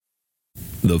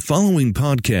The following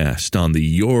podcast on the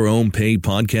Your Own Pay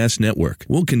Podcast Network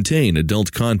will contain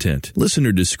adult content.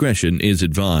 Listener discretion is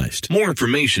advised. More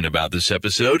information about this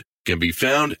episode can be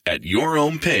found at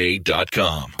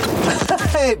yourownpay.com.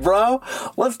 Hey, bro,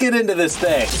 let's get into this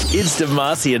thing. It's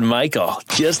Demasi and Michael,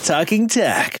 just talking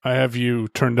tech. I have you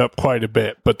turned up quite a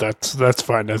bit, but that's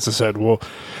fine. As I said, well,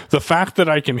 the fact that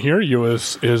I can hear you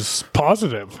is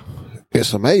positive.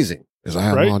 It's amazing, because I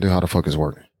have no idea how the fuck it's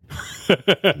working.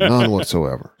 None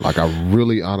whatsoever. Like, I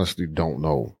really honestly don't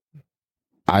know.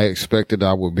 I expected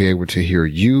I would be able to hear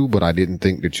you, but I didn't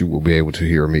think that you would be able to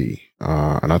hear me.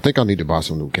 And I think I need to buy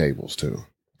some new cables too.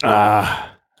 Yeah.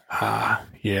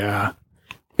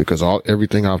 Because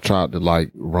everything I've tried to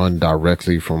like run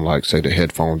directly from, like, say, the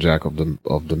headphone jack of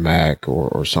the Mac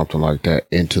or something like that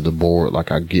into the board,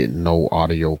 like, I get no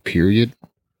audio, period.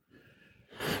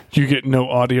 You get no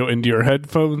audio into your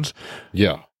headphones?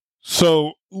 Yeah.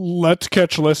 So let's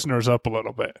catch listeners up a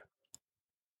little bit.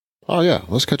 Oh, yeah.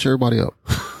 Let's catch everybody up.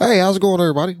 Hey, how's it going,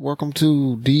 everybody? Welcome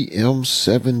to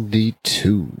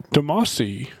DM72.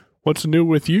 Demasi, what's new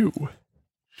with you?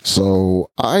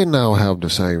 So I now have the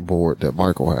same board that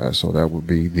Michael has. So that would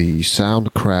be the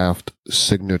Soundcraft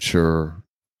Signature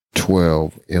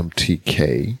 12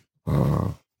 MTK.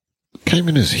 Came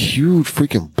in this huge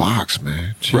freaking box,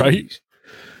 man. Jeez. Right?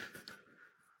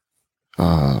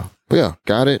 But yeah,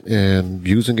 got it and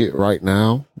using it right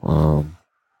now.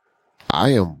 I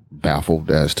am baffled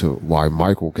as to why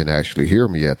Michael can actually hear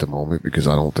me at the moment, because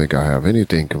I don't think I have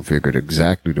anything configured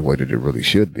exactly the way that it really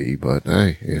should be. But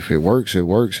hey, if it works,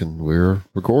 and we're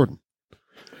recording.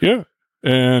 Yeah.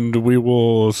 And we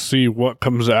will see what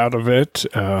comes out of it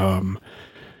as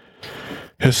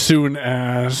soon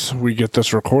as we get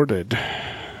this recorded.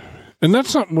 And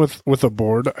that's something with a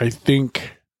board, I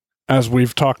think, as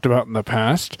we've talked about in the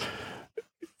past,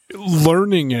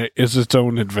 learning it is its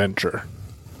own adventure.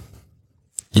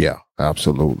 Yeah,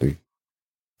 absolutely.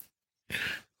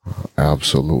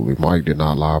 Absolutely. Mike did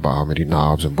not lie about how many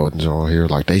knobs and buttons are on here.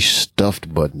 Like, they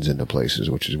stuffed buttons into places,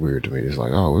 which is weird to me. It's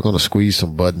like, oh, we're going to squeeze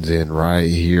some buttons in right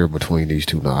here between these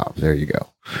two knobs. There you go.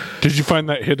 Did you find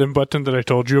that hidden button that I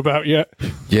told you about yet?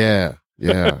 Yeah.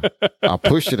 I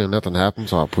pushed it and nothing happened,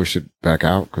 so I pushed it back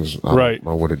out because I don't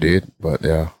know what it did. But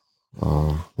yeah,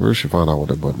 we should find out what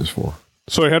that button is for.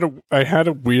 So I had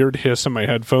a weird hiss in my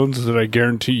headphones that I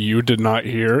guarantee you did not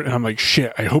hear. And I'm like,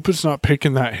 shit, I hope it's not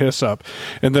picking that hiss up.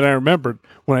 And then I remembered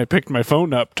when I picked my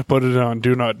phone up to put it on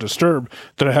Do Not Disturb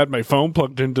that I had my phone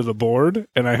plugged into the board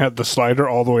and I had the slider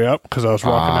all the way up because I was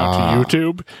walking out to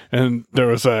YouTube, and there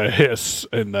was a hiss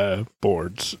in the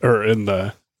boards or in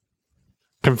the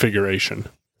configuration.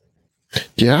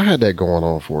 Yeah, I had that going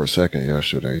on for a second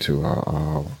yesterday too.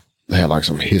 I had like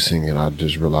some hissing, and I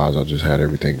just realized I just had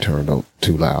everything turned up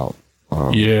too loud.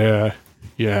 Yeah.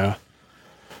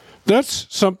 That's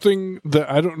something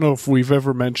that I don't know if we've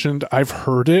ever mentioned. I've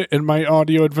heard it in my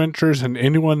audio adventures, and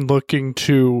anyone looking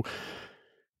to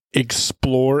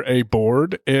explore a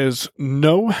board is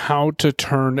know how to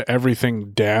turn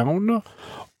everything down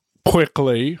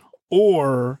quickly,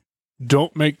 or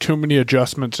don't make too many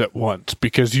adjustments at once,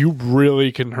 because you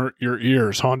really can hurt your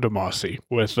ears, Honda Mossy,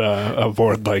 with a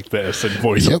board like this and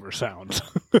voiceover sounds.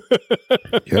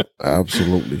 Yep,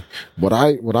 absolutely. What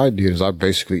I did is I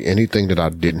basically, anything that I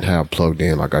didn't have plugged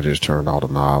in, like, I just turned all the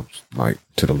knobs like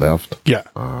to the left. Yeah.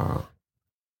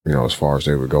 As far as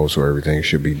they would go, so everything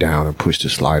should be down, and push the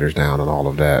sliders down and all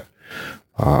of that.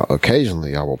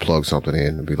 Occasionally I will plug something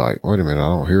in and be like, wait a minute, I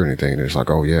don't hear anything. And it's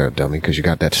like, oh yeah, dummy, because you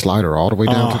got that slider all the way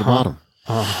down to the bottom.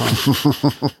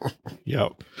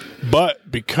 Yep.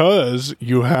 But because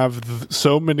you have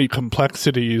so many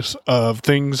complexities of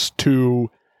things to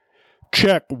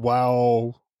check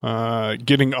while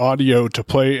getting audio to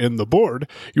play in the board,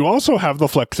 you also have the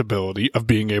flexibility of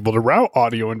being able to route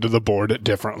audio into the board at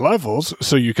different levels,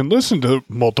 so you can listen to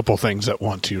multiple things at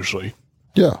once usually.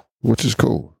 Yeah, which is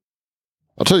cool.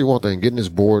 I'll tell you one thing, getting this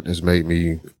board has made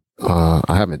me, I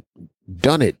haven't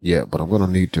done it yet, but I'm going to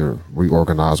need to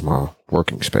reorganize my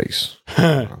working space.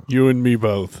 You and me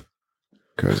both.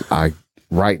 Because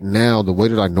right now, the way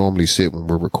that I normally sit when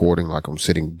we're recording, like, I'm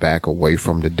sitting back away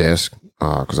from the desk,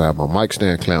 because I have my mic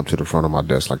stand clamped to the front of my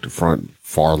desk, like the front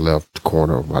far left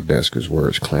corner of my desk is where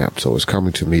it's clamped. So it's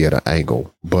coming to me at an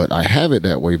angle, but I have it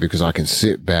that way because I can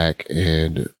sit back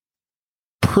and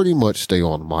pretty much stay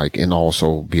on the mic and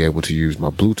also be able to use my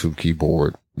Bluetooth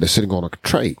keyboard that's sitting on a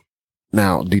tray.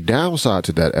 Now, the downside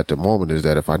to that at the moment is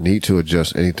that if I need to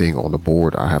adjust anything on the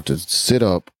board, I have to sit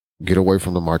up, get away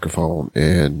from the microphone,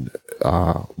 and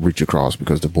reach across,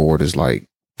 because the board is like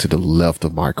to the left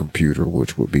of my computer,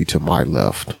 which would be to my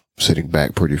left, sitting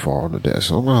back pretty far on the desk.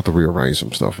 So I'm going to have to rearrange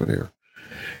some stuff in here.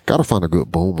 Gotta find a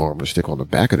good boom arm to stick on the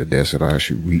back of the desk that I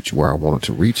actually reach where I want it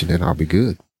to reach, and then I'll be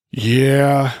good.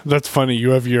 Yeah, that's funny. You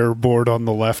have your board on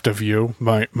the left of you.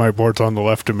 My board's on the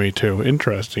left of me too.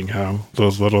 Interesting how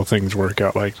those little things work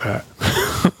out like that.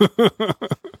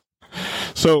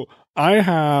 So I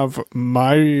have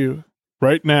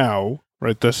right now,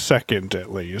 right this second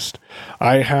at least,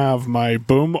 I have my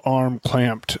boom arm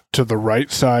clamped to the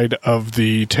right side of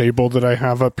the table that I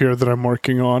have up here that I'm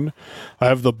working on. I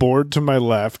have the board to my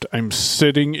left. I'm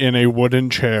sitting in a wooden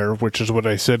chair, which is what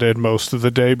I sit in most of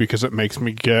the day because it makes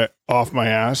me get off my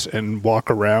ass and walk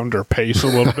around or pace a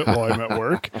little bit while I'm at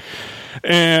work.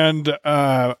 And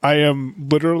I am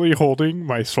literally holding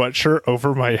my sweatshirt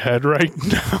over my head right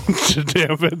now to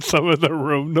dampen some of the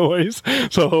room noise.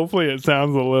 So hopefully it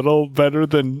sounds a little better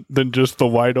than just the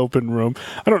wide open room.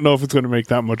 I don't know if it's going to make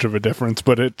that much of a difference,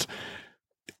 but it's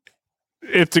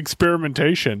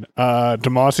experimentation.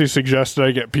 Demasi suggested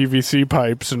I get PVC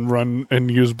pipes and run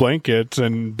and use blankets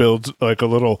and build like a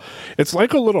little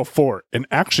fort. And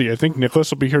actually, I think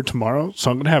Nicholas will be here tomorrow,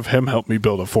 so I'm going to have him help me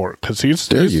build a fort because he's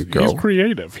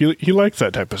creative. He likes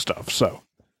that type of stuff. So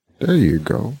there you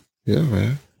go. Yeah,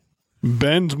 man.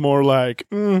 Ben's more like,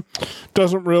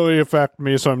 doesn't really affect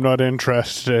me, so I'm not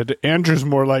interested. Andrew's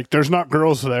more like, there's not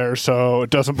girls there, so it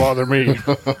doesn't bother me.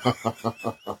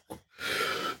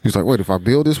 He's like, wait, if I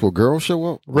build this, will girls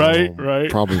show up? Right.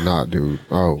 Probably not, dude.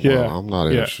 Oh, yeah. Well, I'm not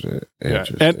interested. Yeah.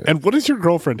 And what does your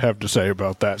girlfriend have to say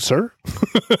about that, sir?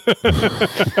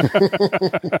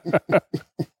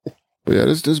 But yeah,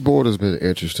 this board has been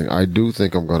interesting. I do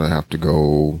think I'm going to have to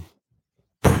go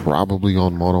probably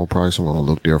on mono price. I'm going to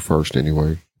look there first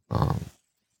anyway,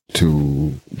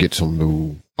 to get some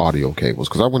new audio cables.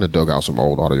 Cause I went and dug out some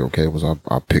old audio cables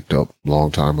I picked up a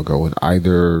long time ago, and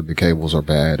either the cables are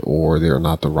bad or they're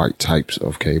not the right types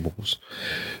of cables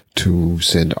to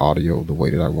send audio the way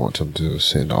that I want them to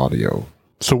send audio.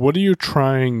 So what are you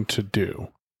trying to do?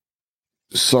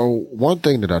 So one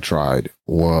thing that I tried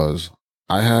was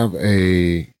I have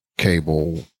a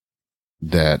cable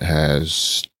that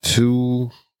has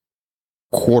 2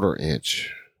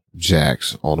 1/4-inch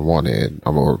jacks on one end,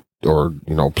 or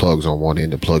plugs on one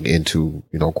end to plug into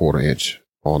 1/4-inch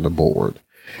on the board.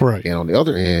 Right. And on the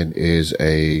other end is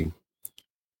a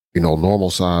normal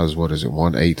size,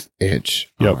 1/8 inch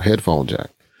headphone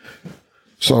jack.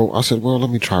 So I said, well, let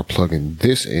me try plugging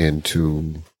this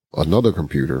into another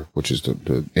computer, which is the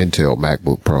Intel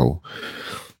MacBook Pro,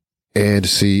 and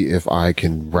see if I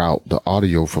can route the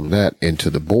audio from that into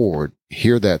the board,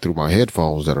 hear that through my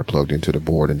headphones that are plugged into the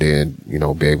board, and then,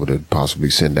 be able to possibly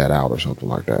send that out or something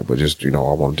like that. But just, I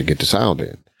wanted to get the sound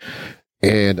in.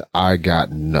 And I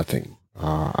got nothing.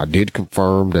 I did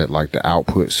confirm that like the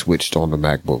output switched on the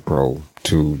MacBook Pro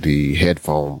to the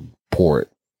headphone port,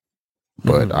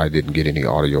 but I didn't get any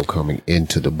audio coming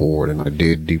into the board, and I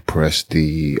did depress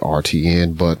the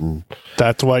RTN button.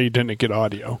 That's why you didn't get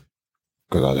audio.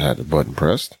 Because I had the button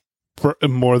pressed?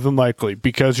 More than likely,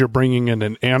 because you're bringing in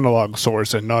an analog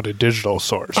source and not a digital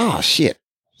source. Oh, shit.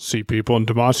 See, people, and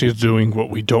Demasi is doing what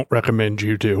we don't recommend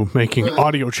you do, making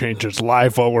audio changes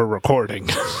live while we're recording.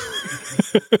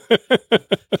 This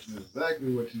is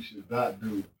exactly what you should not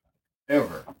do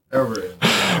ever.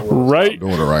 Right. I'm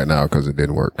doing it right now because it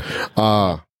didn't work.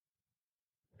 Well,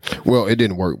 it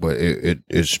didn't work, but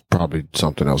it's probably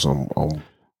something else I'm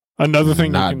Another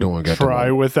thing you can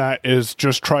try with that is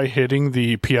just try hitting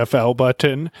the PFL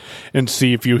button and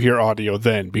see if you hear audio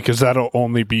then, because that'll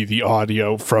only be the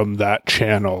audio from that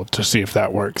channel to see if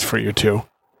that works for you too.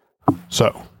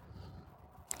 So,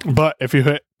 but if you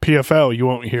hit PFL, you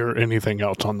won't hear anything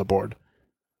else on the board.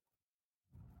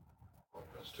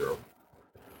 That's terrible.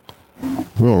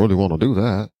 We don't really want to do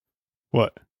that.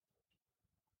 What?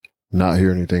 Not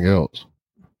hear anything else.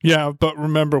 Yeah, but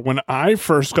remember, when I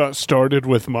first got started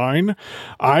with mine,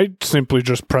 I simply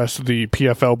just pressed the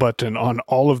PFL button on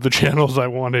all of the channels I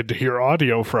wanted to hear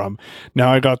audio from.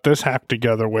 Now I got this hack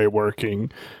together way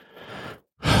working.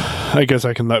 I guess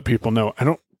I can let people know.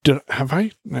 Did I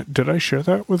share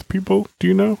that with people? Do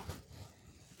you know?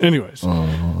 Anyways,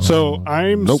 so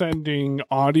I'm sending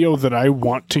audio that I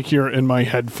want to hear in my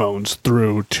headphones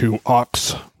through to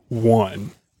aux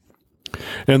 1.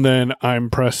 And then I'm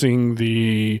pressing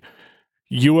the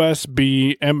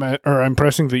I'm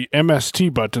pressing the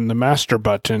MST button, the master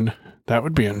button. That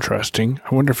would be interesting.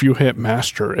 I wonder if you hit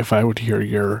master, if I would hear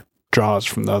your JAWS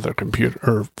from the other computer,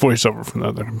 or voiceover from the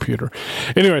other computer.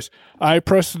 Anyways, I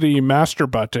press the master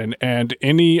button, and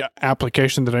any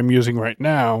application that I'm using right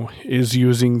now is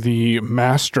using the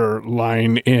master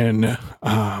line in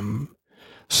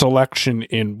selection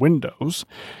in Windows.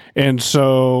 And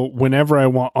so whenever I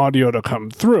want audio to come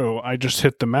through, I just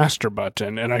hit the master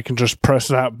button and I can just press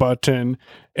that button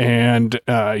and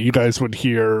you guys would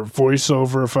hear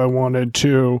voiceover if I wanted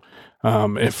to.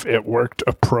 If it worked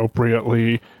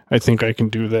appropriately, I think I can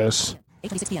do this.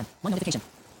 8:26 p.m. One notification.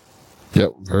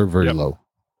 Yep, very, very low.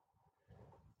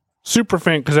 Super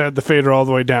faint because I had the fader all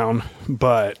the way down,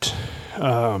 but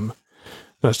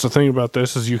that's the thing about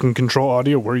this is you can control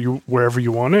audio wherever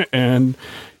you want it, and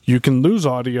you can lose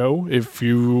audio if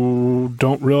you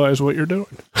don't realize what you're doing.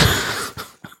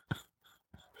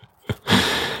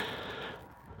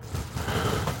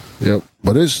 Yep,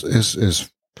 but it's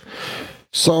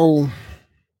so.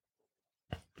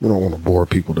 We don't want to bore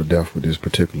people to death with this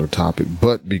particular topic,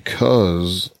 but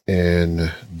because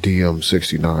in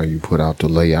DM69 you put out the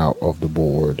layout of the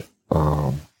board,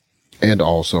 and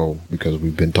also because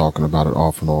we've been talking about it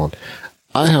off and on,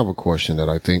 I have a question that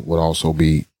I think would also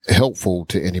be helpful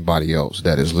to anybody else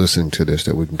that is listening to this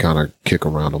that we can kind of kick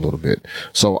around a little bit.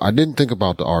 So I didn't think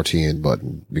about the RTN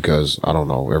button because I don't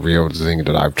know, every other thing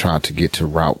that I've tried to get to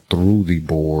route through the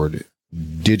board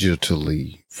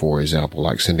digitally, for example,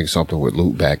 like sending something with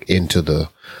loopback into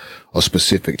a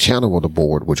specific channel of the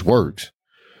board, which works.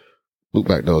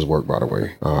 Loopback does work, by the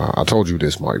way. I told you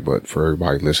this, Mike, but for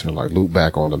everybody listening, like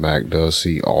loopback on the Mac does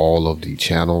see all of the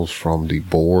channels from the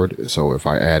board. So if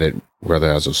I add it,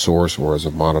 whether as a source or as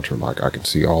a monitor, like I can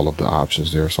see all of the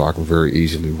options there. So I can very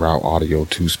easily route audio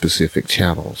to specific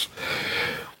channels,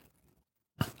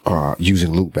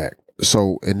 using loopback.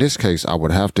 So in this case, I would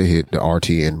have to hit the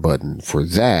RTN button for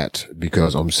that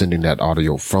because I'm sending that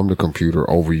audio from the computer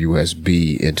over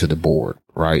USB into the board,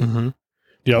 right? Mm-hmm.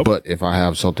 Yep. But if I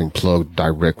have something plugged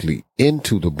directly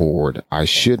into the board, I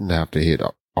shouldn't have to hit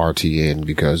RTN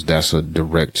because that's a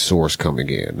direct source coming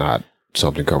in, not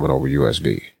something coming over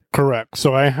USB. Correct.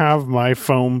 So I have my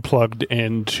phone plugged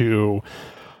into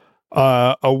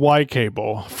a Y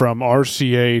cable from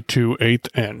RCA to 1/8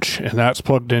 inch, and that's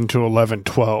plugged into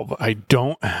 1112. I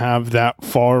don't have that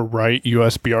far right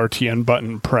USB RTN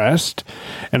button pressed,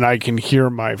 and I can hear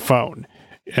my phone.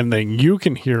 And then you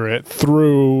can hear it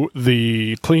through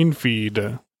the clean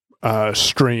feed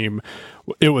stream.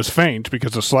 It was faint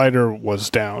because the slider was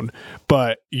down,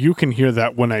 but you can hear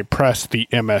that when I press the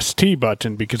MST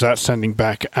button because that's sending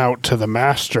back out to the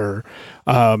master.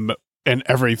 And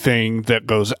everything that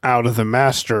goes out of the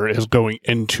master is going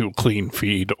into clean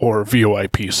feed or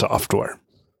VoIP software.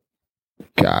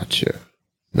 Gotcha.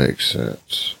 Makes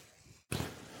sense.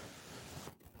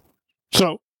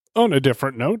 So, on a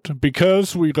different note,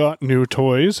 because we got new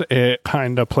toys, it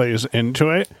kind of plays into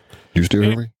it. You still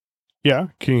hear me? Yeah,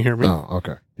 can you hear me? Oh,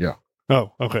 okay. Yeah.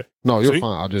 Oh, okay. No, you're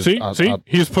fine. I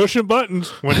he's pushing buttons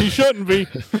when he shouldn't be.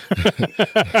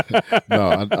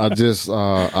 No,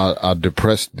 I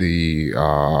depressed the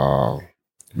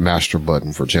master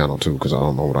button for channel 2 because I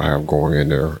don't know what I have going in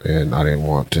there, and I didn't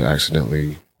want to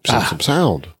accidentally send some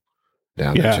sound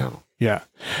down that channel. Yeah.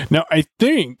 Now I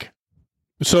think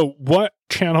so. What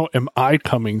channel am I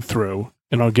coming through?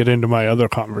 And I'll get into my other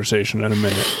conversation in a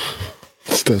minute.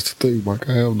 That's the thing, Mike.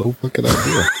 I have no fucking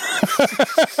idea.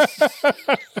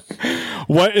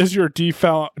 What is your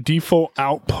default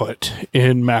output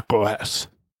in macOS?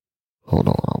 Hold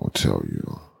on, I will tell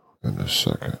you in a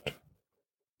second.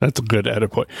 That's a good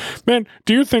edit point. Man,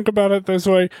 do you think about it this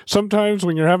way? Sometimes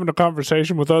when you're having a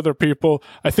conversation with other people,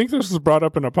 I think this was brought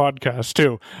up in a podcast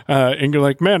too, and you're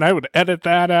like, man, I would edit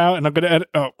that out, and I'm going to edit.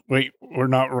 Oh, wait, we're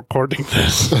not recording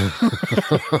this.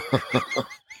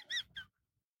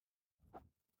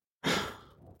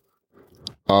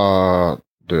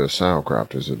 The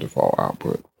Soundcraft is the default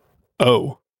output.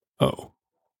 Oh.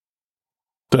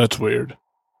 That's weird.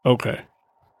 Okay.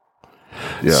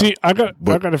 Yeah. See, I got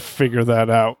to figure that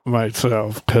out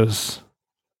myself because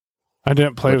I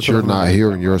didn't play with it. But you're not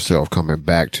hearing yourself coming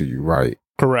back to you, right?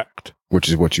 Correct. Which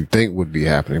is what you think would be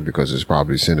happening because it's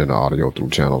probably sending the audio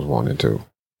through channels 1 and 2.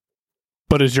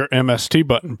 But is your MST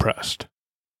button pressed?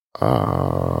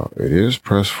 It is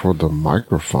pressed for the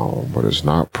microphone, but it's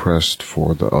not pressed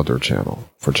for the other channel,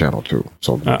 for channel 2.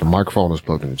 So the microphone is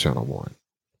plugged into channel 1.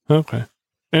 Okay.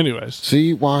 Anyways.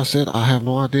 See why I said I have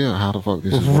no idea how the fuck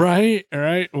this is working.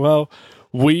 Right. Well,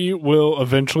 we will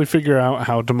eventually figure out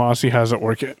how Demasi has it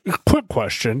working. Quick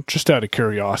question, just out of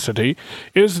curiosity.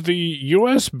 Is the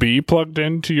USB plugged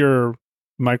into your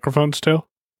microphone still?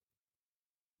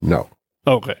 No.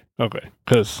 Okay.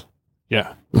 Because,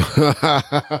 yeah,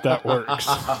 that works.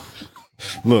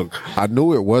 Look, I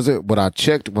knew it wasn't, but I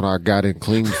checked when I got in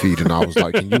clean feed and I was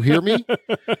like, can you hear me?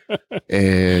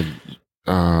 And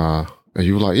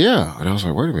you were like, yeah. And I was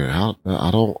like, wait a minute,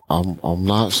 I'm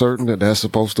not certain that that's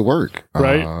supposed to work.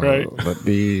 Right. Let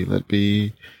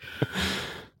me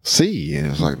See, and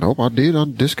it's like, nope, I did.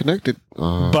 I'm disconnected.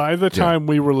 By the time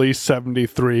we release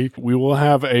 73, we will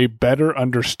have a better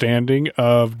understanding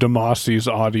of Demasi's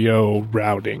audio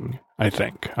routing, I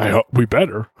think. I hope we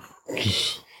better.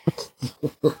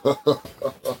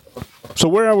 So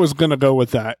where I was going to go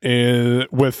with that is,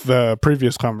 with the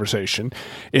previous conversation,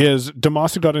 is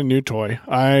Demasi got a new toy.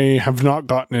 I have not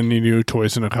gotten any new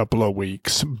toys in a couple of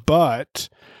weeks, but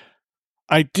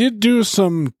I did do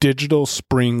some digital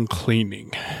spring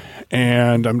cleaning,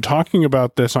 and I'm talking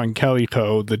about this on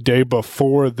Kellyco the day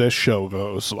before this show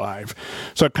goes live.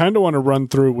 So I kind of want to run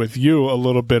through with you a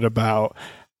little bit about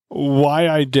why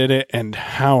I did it and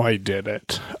how I did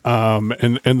it,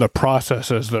 and the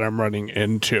processes that I'm running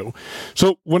into.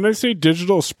 So when I say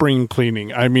digital spring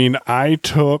cleaning, I mean I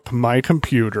took my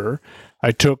computer,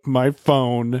 I took my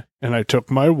phone, and I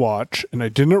took my watch, and I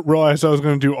didn't realize I was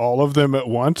going to do all of them at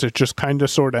once. It just kind of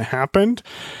sort of happened,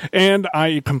 and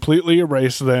I completely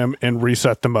erased them and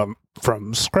reset them up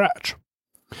from scratch.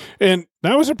 And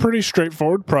that was a pretty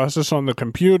straightforward process on the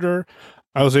computer.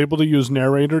 I was able to use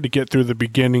Narrator to get through the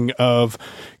beginning of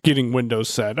getting Windows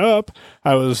set up.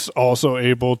 I was also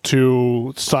able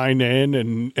to sign in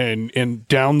and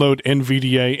download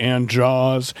NVDA and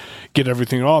JAWS, get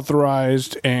everything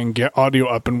authorized, and get audio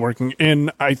up and working.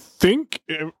 And I think,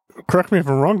 correct me if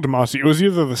I'm wrong, Demasi, it was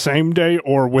either the same day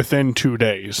or within 2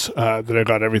 days that I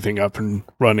got everything up and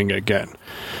running again.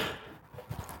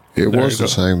 It was the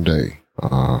same day.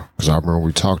 Because I remember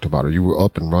we talked about it. You were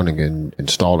up and running and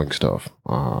installing stuff,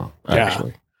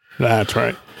 actually. Yeah, that's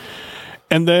right.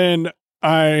 And then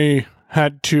I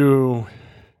had to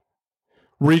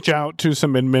reach out to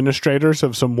some administrators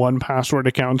of some 1Password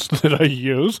accounts that I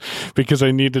use because I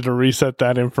needed to reset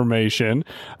that information.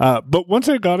 But once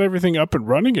I got everything up and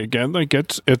running again, like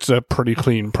it's a pretty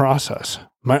clean process.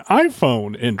 My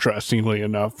iPhone, interestingly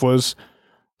enough, was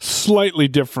slightly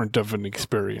different of an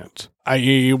experience.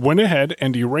 I went ahead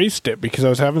and erased it because I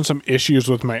was having some issues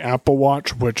with my Apple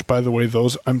Watch, which, by the way,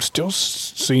 those I'm still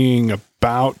seeing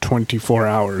about 24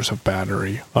 hours of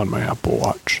battery on my Apple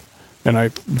Watch. And I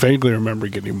vaguely remember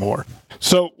getting more.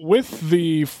 So with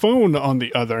the phone, on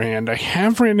the other hand, I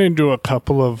have ran into a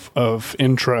couple of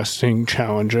interesting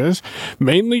challenges,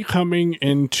 mainly coming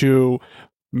into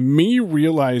me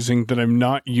realizing that I'm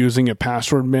not using a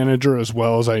password manager as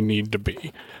well as I need to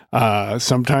be.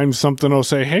 Sometimes something will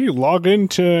say, hey, log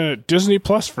into Disney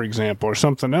Plus, for example, or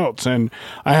something else. And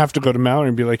I have to go to Mallory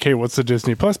and be like, hey, what's the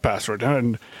Disney Plus password?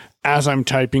 And as I'm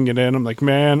typing it in, I'm like,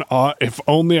 man, if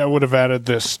only I would have added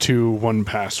this to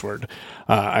 1Password.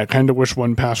 I kind of wish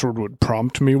 1Password would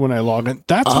prompt me when I log in.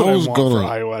 That's what I want for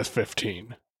iOS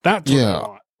 15. That's what I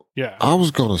want. Yeah, I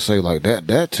was going to say like that.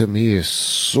 That to me is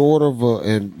sort of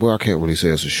I can't really say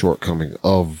it's a shortcoming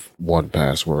of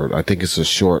 1Password. I think it's a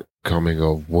shortcoming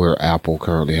of where Apple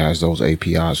currently has those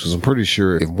APIs. Because I'm pretty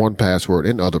sure if 1Password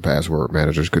and other password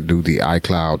managers could do the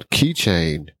iCloud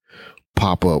keychain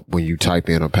pop up when you type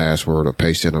in a password or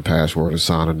paste in a password or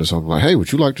sign into something like, hey,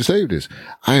 would you like to save this?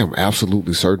 I am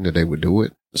absolutely certain that they would do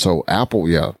it. So Apple,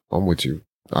 yeah, I'm with you.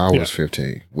 iOS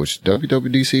 15, which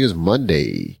WWDC is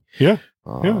Monday. Yeah.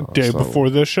 Day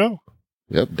before this show.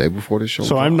 Yep, day before this show.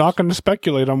 So I'm not going to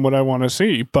speculate on what I want to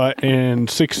see, but in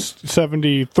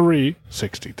 73,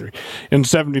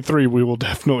 we will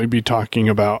definitely be talking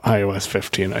about iOS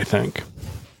 15, I think.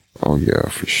 Oh, yeah,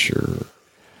 for sure.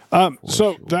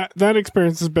 So that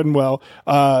experience has been well.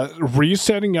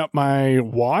 Resetting up my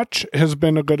watch has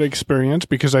been a good experience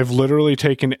because I've literally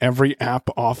taken every app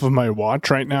off of my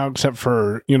watch right now, except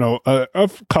for, a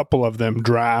couple of them,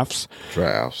 drafts.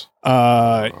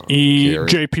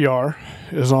 JPR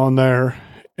is on there,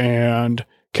 and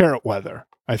Carrot Weather,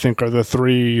 I think, are the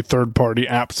 3 third-party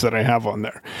apps that I have on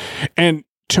there. And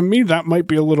to me, that might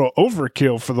be a little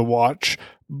overkill for the watch,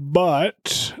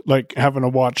 but like having a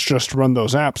watch just run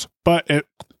those apps. But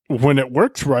when it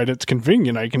works right, it's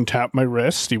convenient. I can tap my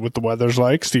wrist, see what the weather's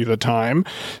like, see the time,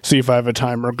 see if I have a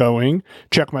timer going,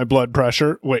 check my blood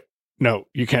pressure. Wait, no,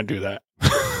 you can't do that.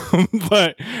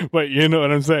 but you know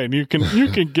what I'm saying? You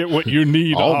can get what you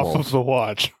need off of the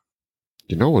watch.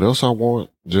 You know what else I want?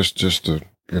 Just to,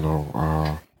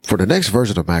 for the next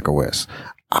version of macOS,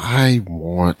 I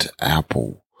want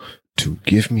Apple to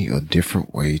give me a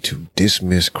different way to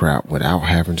dismiss crap without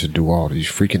having to do all these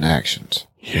freaking actions.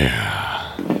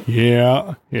 Yeah.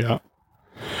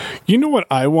 You know what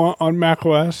I want on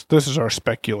macOS? This is our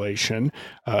speculation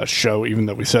show, even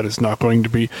though we said it's not going to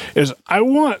be, is I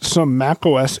want some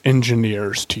macOS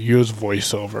engineers to use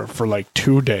VoiceOver for like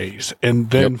 2 days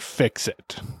and then fix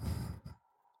it.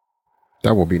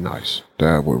 That would be nice.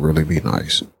 That would really be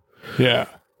nice. Yeah.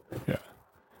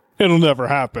 It'll never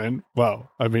happen.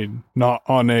 Well, I mean, not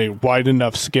on a wide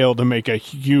enough scale to make a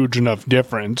huge enough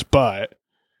difference, but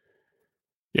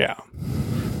yeah.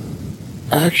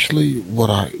 Actually,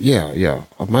 I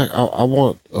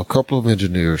want a couple of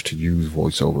engineers to use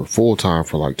voiceover full time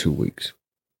for like 2 weeks.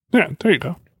 Yeah, there you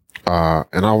go.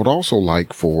 And I would also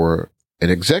like for an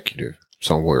executive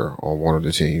somewhere on one of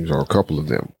the teams or a couple of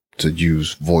them to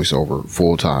use voiceover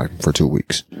full time for 2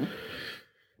 weeks.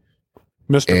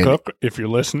 Mr. Cook, if you're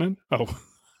listening. Oh.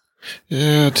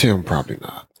 Yeah, Tim, probably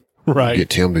not. Right. Get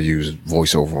Tim to use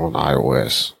voiceover on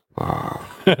iOS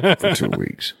for 2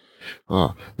 weeks.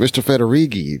 Mr.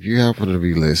 Federighi, if you happen to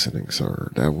be listening,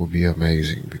 sir, that would be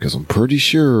amazing because I'm pretty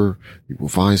sure you will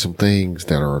find some things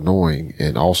that are annoying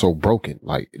and also broken.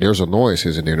 Like there's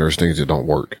annoyances and then there's things that don't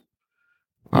work.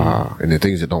 And the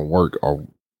things that don't work are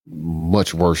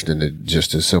much worse than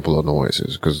just as simple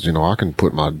annoyances. Cause, I can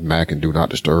put my Mac in Do Not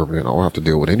Disturb and I don't have to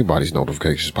deal with anybody's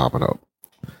notifications popping up.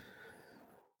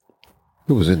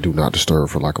 It was in Do Not Disturb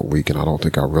for like a week and I don't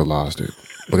think I realized it,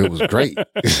 but it was great.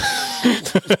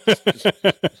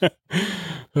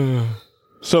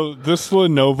 So this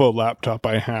Lenovo laptop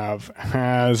I have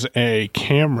has a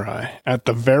camera at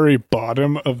the very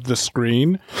bottom of the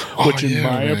screen, which in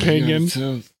my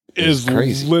opinion is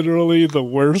crazy. Literally the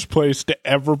worst place to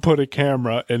ever put a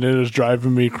camera, and it is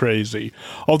driving me crazy.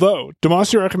 Although,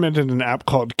 Demasi recommended an app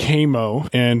called Camo,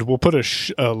 and we'll put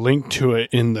a link to it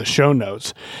in the show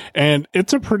notes. And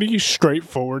it's a pretty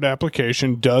straightforward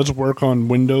application, does work on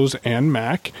Windows and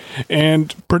Mac.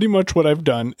 And pretty much what I've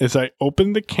done is I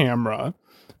open the camera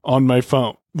on my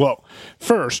phone. Well,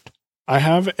 first, I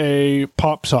have a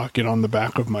pop socket on the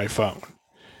back of my phone.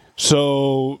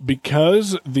 So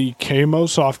because the Camo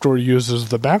software uses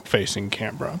the back-facing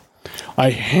camera,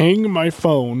 I hang my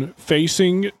phone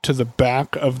facing to the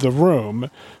back of the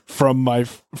room from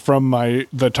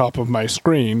the top of my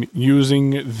screen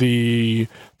using the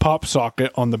pop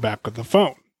socket on the back of the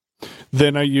phone.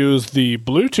 Then I use the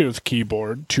Bluetooth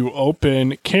keyboard to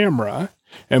open camera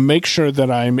and make sure that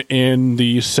I'm in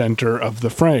the center of the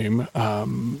frame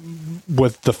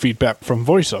with the feedback from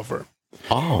VoiceOver.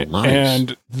 Oh, nice.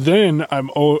 And then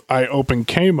I open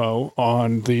Camo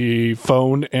on the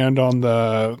phone and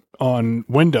on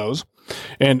Windows,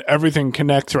 and everything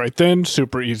connects right then.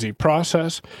 Super easy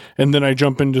process. And then I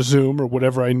jump into Zoom or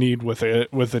whatever I need with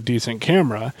a decent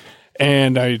camera,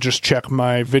 and I just check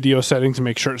my video settings and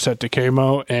make sure it's set to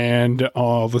Camo, and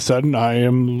all of a sudden I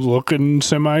am looking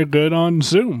semi good on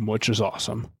Zoom, which is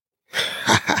awesome.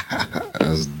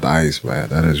 That's nice, man.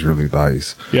 That is really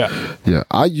nice. Yeah. Yeah.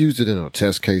 I used it in a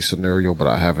test case scenario, but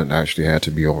I haven't actually had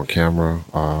to be on camera.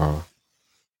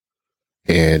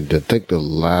 And I think the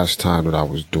last time that I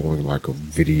was doing like a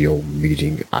video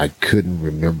meeting, I couldn't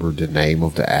remember the name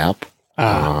of the app.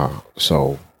 Yeah,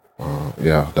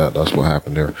 that's what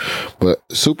happened there. But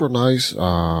super nice.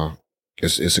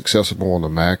 It's accessible on the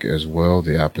Mac as well,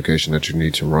 the application that you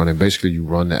need to run. And basically you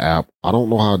run the app. I don't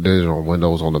know how I did it on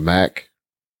Windows on the Mac.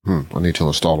 I need to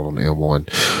install it on the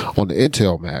M1. On the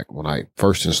Intel Mac, when I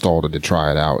first installed it to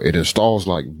try it out, it installs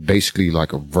basically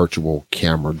like a virtual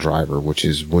camera driver, which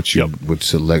is what you would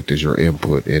select as your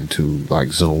input into like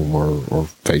Zoom or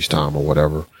FaceTime or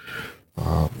whatever.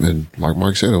 And like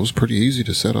Mike said, it was pretty easy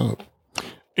to set up.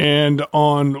 And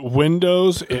on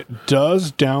Windows, it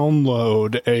does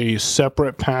download a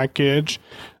separate package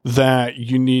that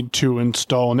you need to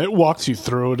install, and it walks you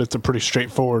through it. It's a pretty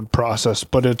straightforward process,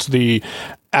 but it's the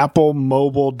Apple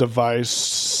mobile device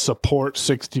support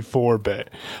 64-bit.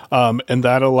 And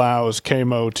that allows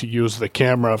Camo to use the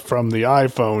camera from the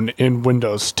iPhone in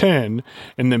Windows 10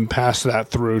 and then pass that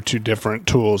through to different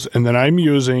tools. And then I'm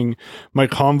using my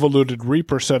convoluted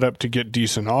Reaper setup to get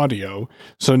decent audio.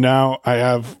 So now I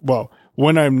have,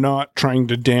 when I'm not trying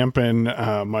to dampen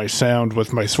my sound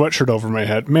with my sweatshirt over my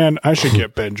head, man, I should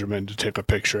get Benjamin to take a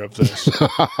picture of this.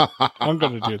 I'm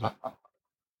going to do that.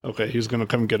 Okay, he's going to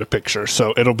come get a picture.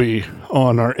 So it'll be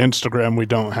on our Instagram we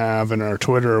don't have, and our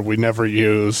Twitter we never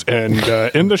use, and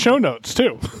in the show notes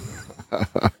too.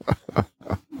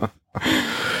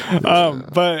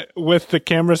 But with the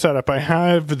camera setup, I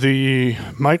have the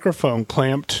microphone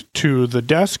clamped to the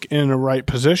desk in a right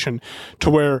position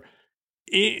to where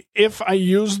if I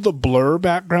use the blur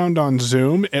background on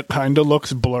Zoom, it kind of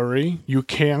looks blurry. You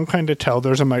can kind of tell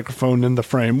there's a microphone in the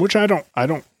frame, which I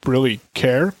don't really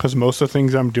care because most of the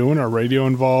things I'm doing are radio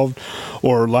involved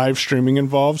or live streaming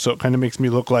involved. So it kind of makes me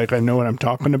look like I know what I'm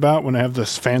talking about when I have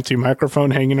this fancy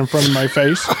microphone hanging in front of my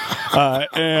face.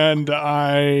 And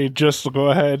I just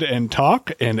go ahead and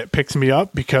talk, and it picks me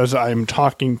up because I'm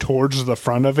talking towards the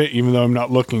front of it, even though I'm not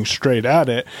looking straight at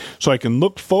it. So I can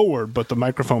look forward, but the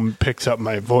microphone picks up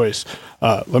my voice.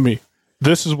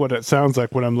 This is what it sounds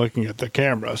like when I'm looking at the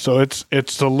camera. So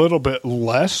it's a little bit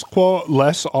less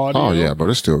audio. Oh yeah, but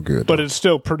it's still good. But it's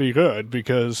still pretty good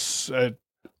because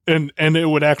and it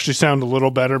would actually sound a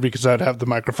little better because I'd have the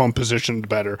microphone positioned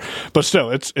better. But still,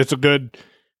 it's a good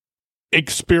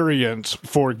experience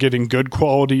for getting good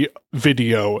quality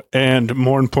video and,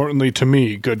 more importantly to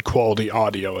me, good quality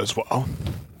audio as well.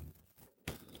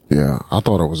 Yeah, I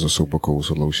thought it was a super cool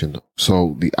solution.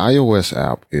 So the iOS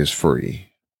app is free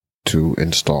to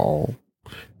install,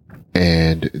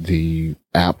 and the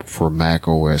app for Mac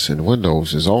OS and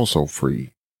Windows is also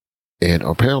free, and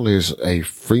apparently it's a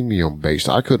freemium based.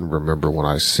 I couldn't remember when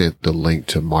I sent the link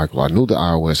to Michael. I knew the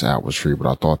iOS app was free, but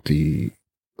I thought the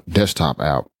desktop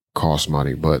app cost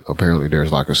money. But apparently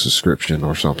there's like a subscription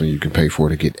or something you can pay for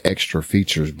to get extra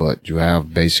features, but you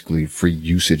have basically free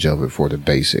usage of it for the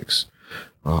basics.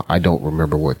 I don't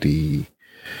remember what the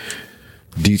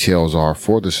details are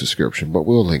for the subscription, but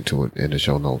we'll link to it in the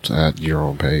show notes at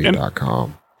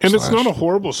yourownpay.com. And it's not a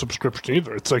horrible subscription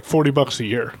either. It's like $40 a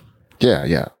year.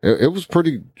 Yeah. It was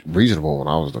pretty reasonable when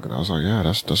I was looking. I was like, yeah,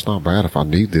 that's not bad. If I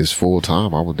need this full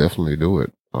time, I would definitely do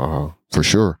it. For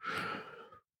sure.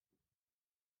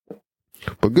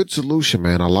 But good solution,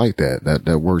 man. I like that.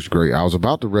 That works great. I was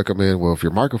about to recommend, well, if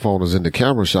your microphone is in the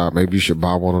camera shot, maybe you should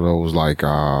buy one of those, like,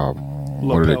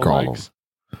 what do they call them?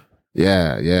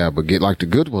 Yeah, but get like the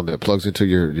good one that plugs into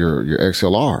your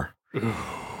XLR. Ooh,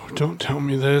 don't tell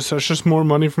me this. That's just more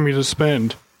money for me to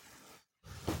spend.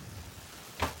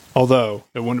 Although,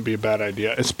 it wouldn't be a bad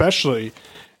idea, especially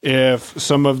if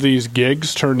some of these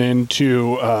gigs turn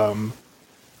into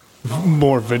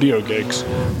more video gigs.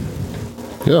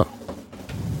 Yeah.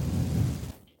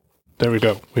 There we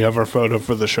go. We have our photo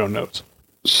for the show notes.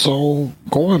 So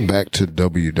going back to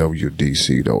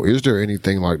WWDC though, is there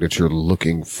anything like that you're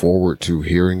looking forward to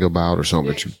hearing about, or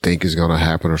something that you think is going to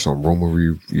happen, or some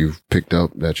rumor you've picked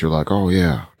up that you're like, oh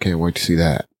yeah, can't wait to see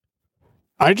that?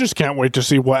 I just can't wait to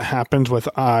see what happens with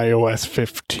iOS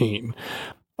 15.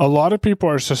 A lot of people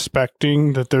are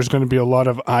suspecting that there's going to be a lot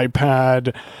of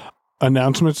iPad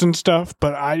announcements and stuff,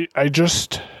 but I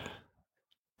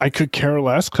could care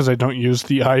less because I don't use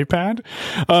the iPad.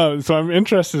 So I'm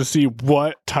interested to see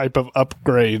what type of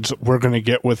upgrades we're going to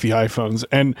get with the iPhones.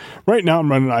 And right now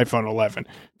I'm running iPhone 11.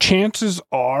 Chances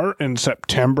are in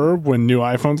September, when new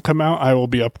iPhones come out, I will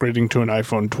be upgrading to an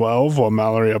iPhone 12 while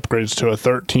Mallory upgrades to a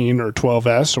 13 or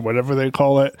 12S or whatever they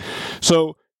call it.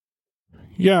 So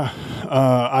yeah,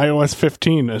 iOS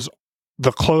 15 is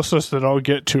the closest that I'll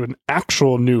get to an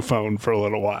actual new phone for a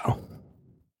little while.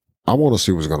 I want to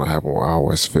see what's going to happen with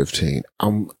iOS 15.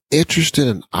 I'm interested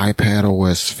in iPad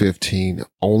OS 15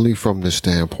 only from the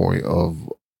standpoint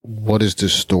of what is the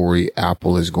story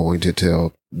Apple is going to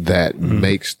tell that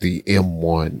makes the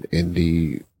M1 in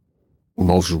the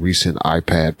most recent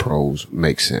iPad Pros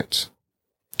make sense.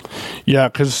 Yeah,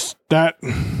 because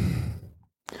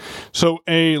so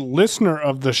a listener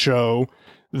of the show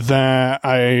that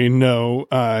I know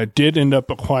did end up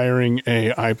acquiring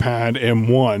a iPad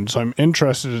M1. So I'm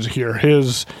interested to hear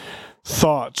his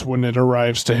thoughts when it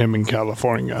arrives to him in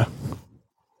California.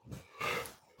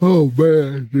 Oh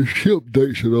man, the ship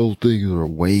dates of those things are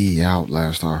way out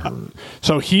last I heard.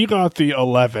 So he got the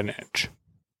 11-inch.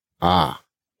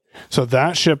 So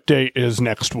that ship date is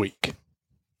next week.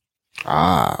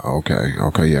 Okay,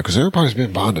 yeah, because everybody's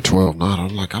been buying the 12 now.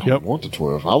 I'm like, I don't want the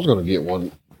 12. I was going to get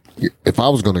one. If I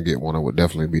was going to get one, it would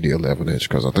definitely be the 11-inch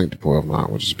because I think the 12.9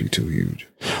 would just be too huge.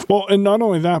 Well, and not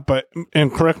only that, but,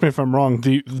 and correct me if I'm wrong,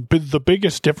 the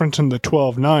biggest difference in the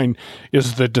 12.9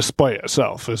 is the display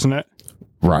itself, isn't it?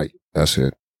 Right. That's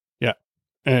it. Yeah.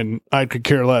 And I could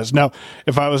care less. Now,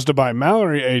 if I was to buy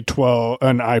Mallory an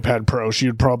iPad Pro, she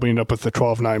would probably end up with the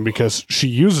 12.9 because she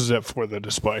uses it for the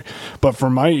display. But for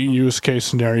my use case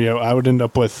scenario, I would end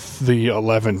up with the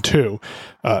 11 too.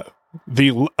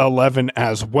 The 11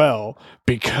 as well,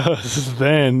 because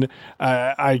then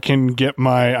I can get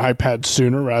my iPad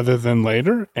sooner rather than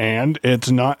later, and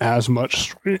it's not as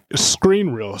much screen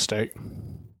real estate.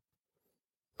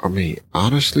 I mean,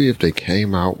 honestly, if they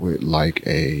came out with like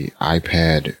a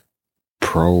iPad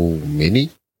Pro Mini,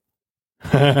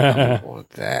 I would want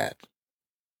that.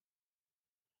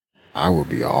 I would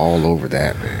be all over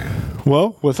that, man.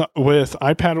 Well, with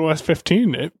iPad OS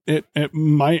 15, it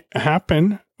might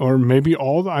happen. or maybe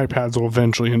all the iPads will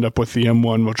eventually end up with the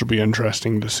M1, which will be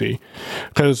interesting to see.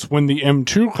 Because when the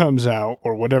M2 comes out,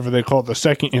 or whatever they call the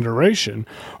second iteration,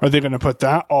 are they going to put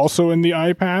that also in the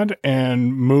iPad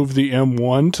and move the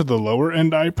M1 to the lower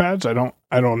end iPads?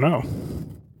 I don't know.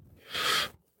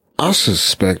 I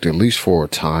suspect, at least for a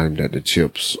time, that the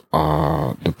chips,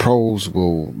 the Pros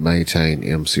will maintain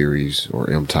M series or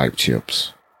M type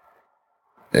chips.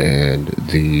 And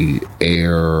the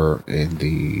Air and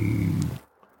the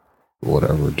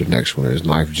whatever the next one is,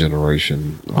 ninth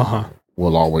generation,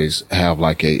 will always have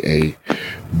like a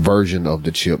version of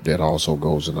the chip that also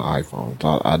goes in the iPhone.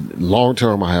 Long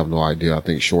term, I have no idea. I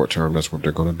think short term, that's what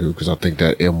they're going to do, because I think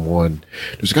that M1,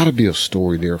 there's got to be a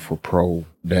story there for Pro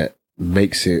that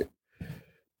makes it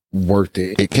worth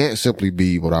it. It can't simply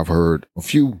be what I've heard a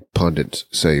few pundits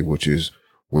say, which is,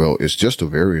 well, it's just a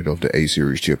variant of the A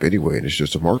series chip anyway, and it's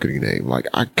just a marketing name. Like,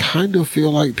 I kind of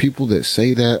feel like people that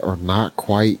say that are not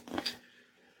quite.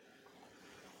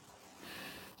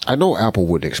 I know Apple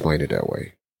wouldn't explain it that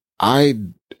way. I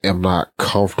am not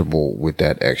comfortable with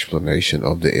that explanation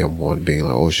of the M1 being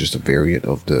like, oh, it's just a variant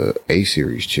of the A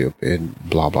series chip and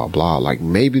blah, blah, blah. Like,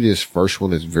 maybe this first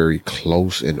one is very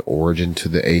close in origin to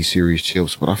the A series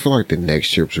chips, but I feel like the next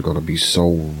chips are going to be so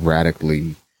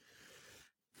radically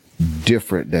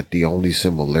different that the only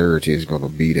similarity is going to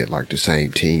be that like the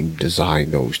same team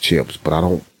designed those chips. But I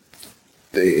don't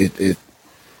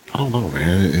know,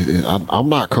 man. I'm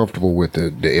not comfortable with the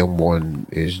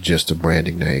M1 is just a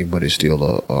branding name, but it's still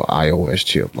a iOS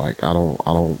chip. Like, I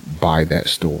don't buy that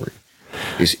story.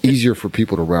 It's easier for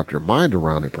people to wrap their mind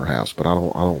around it, perhaps, but I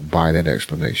don't buy that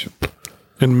explanation.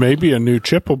 And maybe a new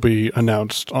chip will be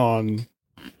announced on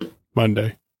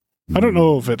Monday. I don't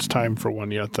know if it's time for one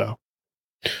yet, though.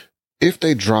 If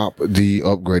they drop the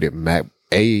upgraded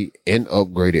an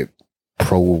upgraded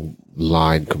Pro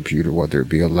line computer, whether it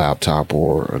be a laptop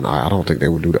or I don't think they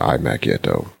would do the iMac yet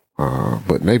though.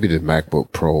 But maybe the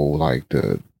MacBook Pro, like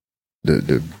the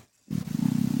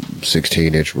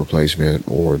 16-inch replacement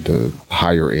or the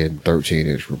higher end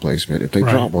 13-inch replacement. If they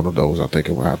drop one of those, I think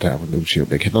it will have to have a new chip.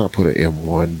 They cannot put an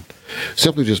M1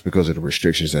 simply just because of the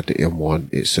restrictions that the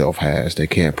M1 itself has. They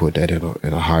can't put that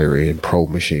in a higher end Pro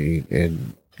machine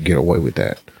and get away with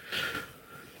that.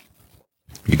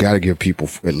 You got to give people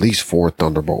at least 4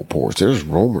 Thunderbolt ports. There's a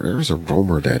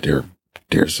rumor that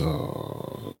there's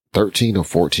a 13 or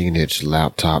 14-inch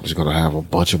laptop is going to have a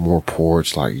bunch of more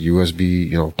ports, like USB,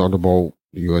 Thunderbolt,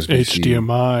 USB-C,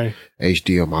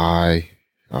 HDMI,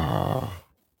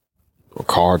 a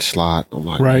card slot. I'm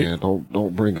like, man,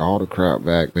 don't bring all the crap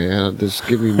back, man. Just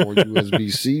give me more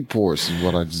USB-C ports. Is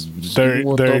what I just there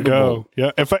you go.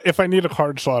 Yeah, if I need a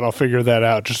card slot, I'll figure that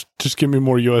out. Just give me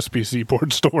more USB-C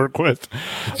ports to work with.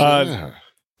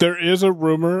 There is a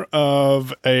rumor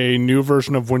of a new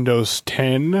version of Windows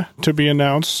 10 to be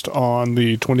announced on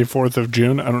the 24th of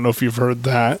June. I don't know if you've heard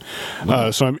that.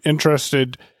 So I'm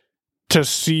interested to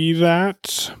see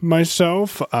that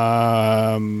myself.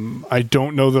 I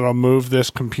don't know that I'll move this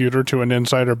computer to an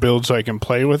insider build so I can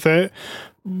play with it,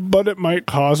 but it might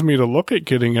cause me to look at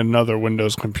getting another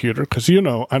Windows computer because, I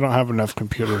don't have enough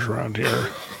computers around here.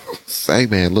 Say,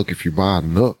 man, look, if you buy a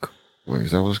Nook,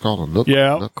 is that what it's called? A Nook?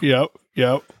 Yep.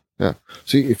 Yeah.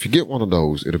 See, if you get one of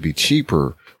those, it'll be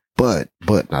cheaper. But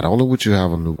not only would you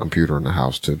have a new computer in the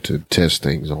house to test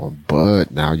things on, but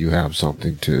now you have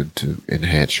something to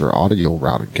enhance your audio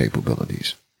routing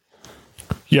capabilities.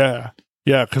 Yeah,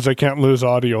 because I can't lose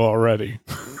audio already.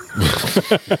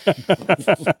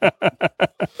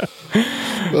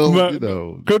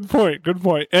 Well, good point.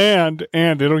 And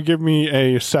it'll give me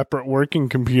a separate working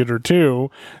computer too,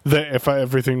 that if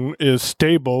everything is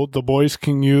stable, the boys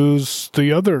can use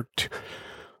the other two.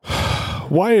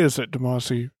 Why is it,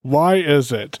 Demasi? Why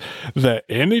is it that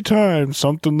anytime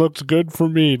something looks good for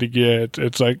me to get,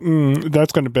 it's like,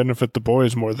 that's going to benefit the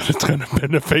boys more than it's going to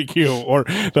benefit you, or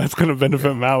that's going to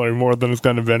benefit Mallory more than it's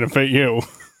going to benefit you?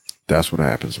 That's what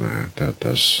happens, man.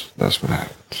 That's what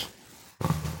happens.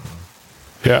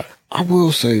 Yeah. I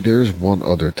will say there's one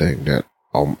other thing that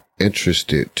I'm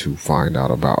interested to find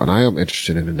out about, and I am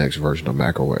interested in the next version of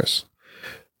macOS,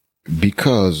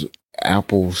 because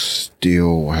Apple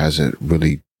still hasn't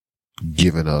really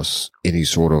given us any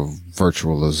sort of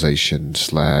virtualization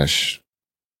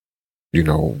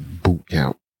 / boot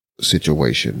camp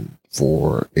situation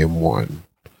for M1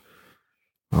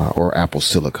 or Apple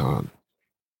Silicon.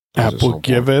 Apple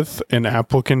giveth and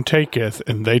Apple can taketh,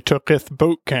 and they tooketh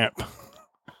boot camp.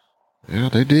 Yeah,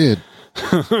 they did.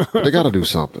 They got to do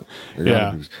something.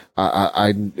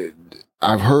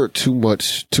 I've heard too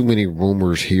many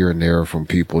rumors here and there from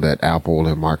people that Apple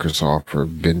and Microsoft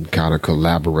have been kind of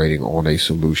collaborating on a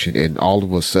solution. And all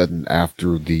of a sudden,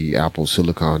 after the Apple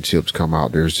Silicon chips come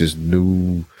out, there's this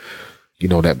new,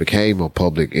 that became a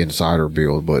public insider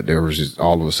build, but there was just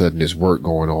all of a sudden this work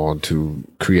going on to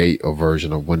create a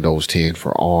version of Windows 10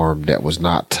 for ARM that was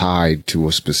not tied to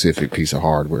a specific piece of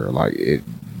hardware. Like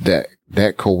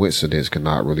that coincidence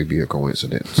cannot really be a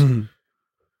coincidence. Mm-hmm.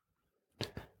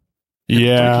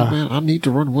 Yeah. Man, I need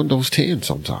to run Windows 10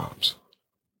 sometimes.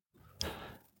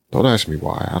 Don't ask me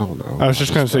why. I don't know. I was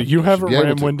just going to say, you haven't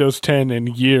ran Windows 10 in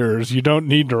years. You don't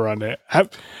need to run it.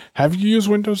 Have you used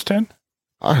Windows 10?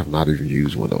 I have not even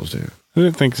used Windows 10. I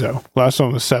didn't think so. Last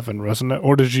one was 7, wasn't it?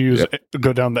 Or did you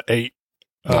go down to 8?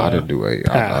 No, I didn't do 8.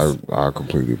 I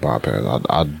completely bypassed.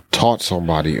 I taught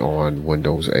somebody on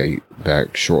Windows 8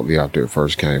 back shortly after it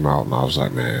first came out, and I was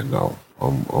like, man, no,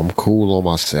 I'm cool on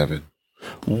my 7.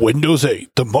 Windows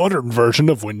 8, the modern version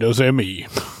of Windows ME.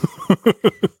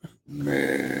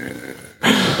 Man,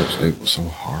 Windows 8 was so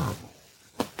horrible.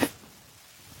 I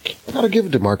gotta give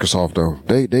it to Microsoft though.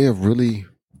 They have really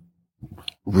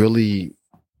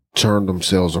turned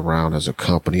themselves around as a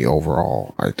company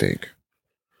overall, I think.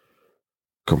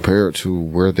 Compared to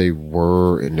where they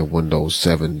were in the Windows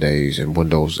 7 days and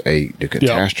Windows 8, the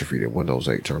catastrophe that Windows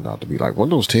 8 turned out to be. Like,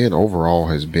 Windows 10 overall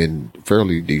has been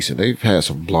fairly decent. They've had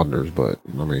some blunders, but,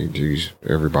 I mean, geez,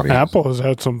 everybody... Apple has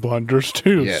had some blunders,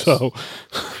 too, yes. So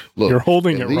look, you're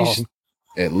holding it wrong.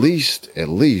 At least,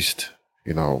 and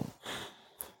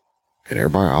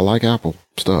everybody, I like Apple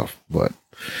stuff, but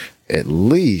at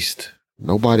least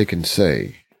nobody can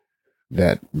say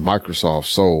that Microsoft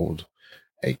sold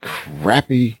a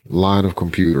crappy line of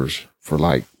computers for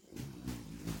like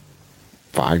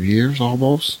 5 years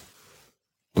almost.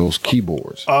 Those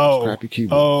keyboards. Those crappy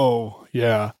keyboards. Oh,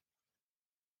 yeah.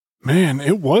 Man,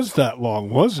 it was that long,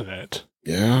 wasn't it?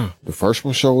 Yeah. The first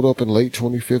one showed up in late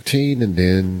 2015, and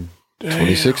then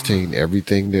 2016,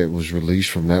 everything that was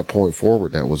released from that point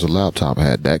forward that was a laptop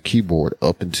had that keyboard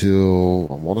up until,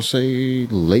 I want to say,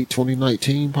 late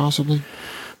 2019, possibly.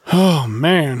 Oh,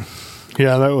 man.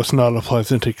 Yeah, that was not a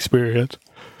pleasant experience.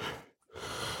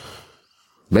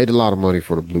 Made a lot of money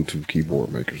for the Bluetooth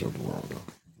keyboard makers of the world, though.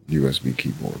 USB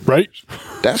keyboard. Right.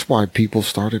 That's why people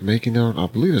started making their, I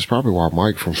believe it's probably why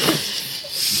Mike from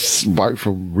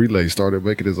Relay started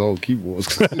making his own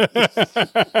keyboards.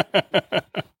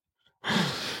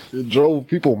 It drove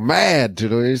people mad to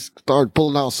they started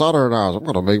pulling out soldering irons. I'm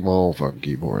going to make my own fucking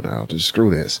keyboard now. Just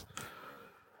screw this.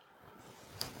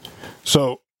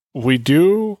 So we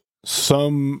do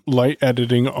some light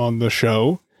editing on the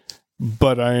show,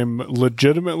 but I'm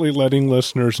legitimately letting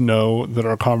listeners know that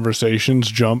our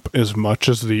conversations jump as much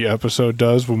as the episode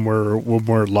does when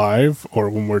we're live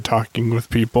or when we're talking with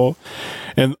people.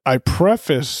 And I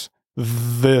preface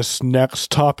this next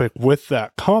topic with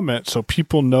that comment so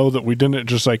people know that we didn't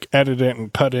just like edit it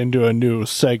and cut into a new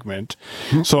segment.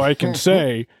 So I can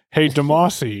say, hey,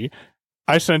 Demasi,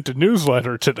 I sent a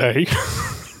newsletter today.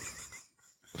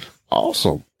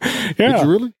 Awesome. Yeah. Did you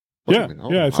really? Yeah.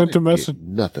 I sent a message.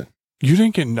 Nothing. You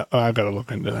didn't get. I gotta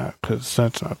look into that because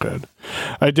that's not good.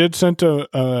 I did send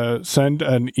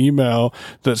an email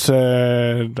that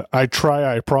said, "I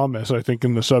try, I promise." I think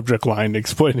in the subject line,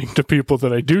 explaining to people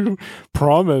that I do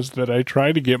promise that I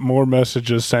try to get more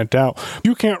messages sent out.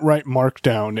 You can't write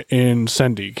Markdown in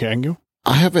Sendy, can you?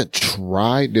 I haven't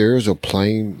tried. There's a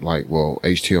plain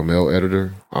HTML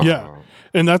editor. Yeah.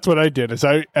 And that's what I did is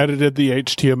I edited the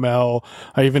HTML.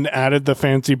 I even added the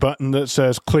fancy button that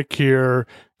says click here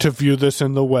to view this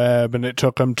in the web, and it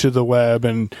took them to the web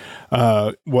and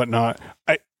whatnot.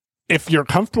 If you're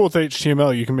comfortable with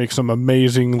HTML, you can make some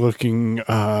amazing looking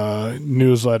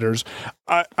newsletters.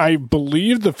 I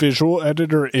believe the visual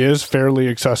editor is fairly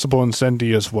accessible in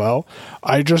Sendy as well.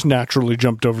 I just naturally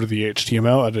jumped over to the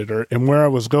HTML editor. And where I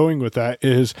was going with that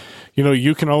is,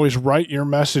 you can always write your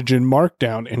message in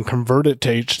Markdown and convert it to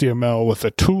HTML with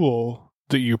a tool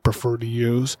that you prefer to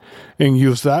use and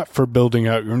use that for building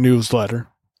out your newsletter.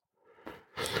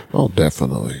 Oh,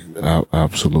 definitely.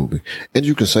 Absolutely. And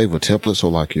you can save a template. So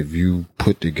like if you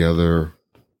put together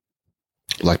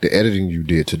like the editing you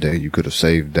did today, you could have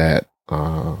saved that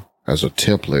as a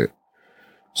template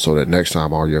so that next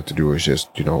time all you have to do is just,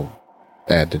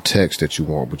 add the text that you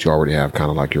want, but you already have kind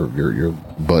of like your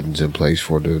buttons in place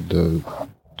for the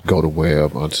go to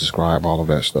web, unsubscribe, all of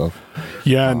that stuff.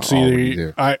 Yeah. And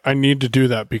see, I need to do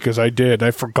that because I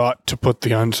forgot to put the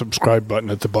unsubscribe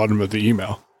button at the bottom of the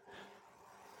email.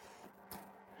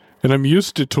 And I'm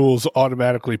used to tools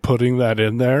automatically putting that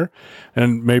in there,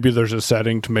 and maybe there's a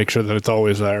setting to make sure that it's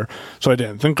always there. So I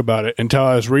didn't think about it until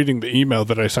I was reading the email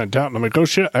that I sent out, and I'm like, oh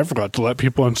shit, I forgot to let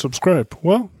people unsubscribe.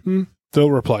 Well,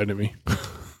 they'll reply to me.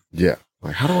 Yeah.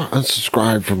 Like, how do I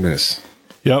unsubscribe from this?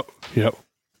 Yep.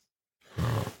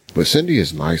 But Cindy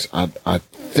is nice. I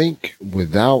think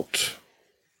without...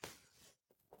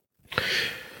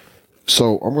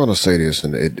 So I'm going to say this,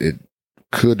 and it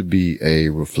could be a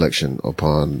reflection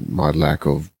upon my lack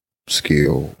of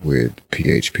skill with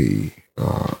PHP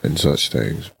and such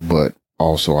things. But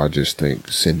also, I just think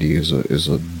Cindy is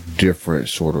a different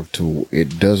sort of tool.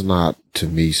 It does not, to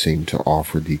me, seem to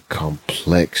offer the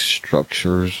complex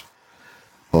structures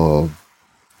of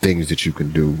things that you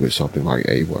can do with something like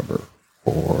Aweber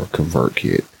or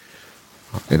ConvertKit.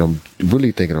 And I'm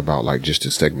really thinking about like just the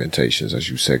segmentations as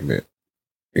you segment,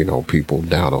 people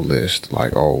down a list.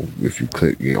 Like, oh, if you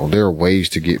click, there are ways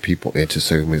to get people into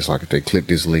segments. Like if they click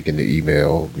this link in the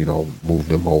email, move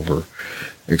them over,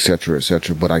 et cetera, et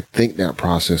cetera. But I think that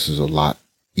process is a lot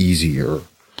easier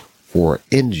for an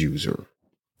end user.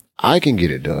 I can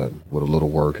get it done with a little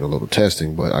work and a little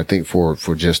testing, but I think for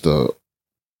just a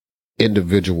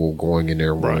individual going in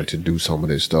there wanting to do some of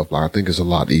this stuff, like I think it's a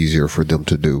lot easier for them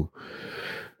to do.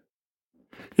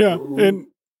 Yeah, and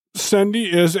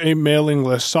Sendy is a mailing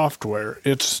list software.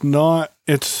 And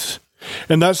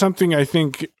that's something I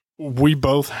think we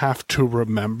both have to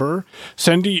remember.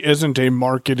 Sendy isn't a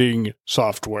marketing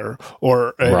software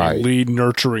or a lead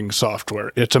nurturing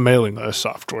software. It's a mailing list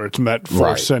software. It's meant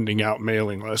for sending out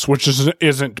mailing lists, which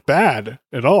isn't bad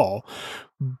at all.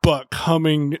 But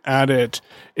coming at it,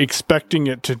 expecting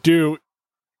it to do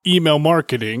email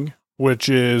marketing, which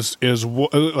is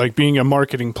like being a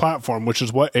marketing platform, which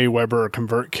is what Aweber or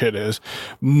ConvertKit is,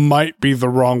 might be the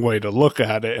wrong way to look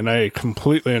at it. And I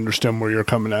completely understand where you're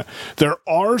coming at. There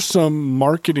are some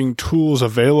marketing tools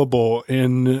available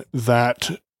in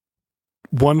that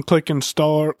one-click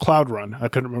installer Cloud Run. I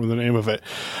couldn't remember the name of it.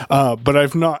 But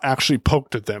I've not actually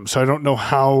poked at them, so I don't know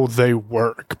how they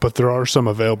work, but there are some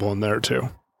available in there too.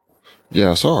 Yeah,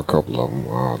 I saw a couple of them.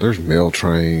 There's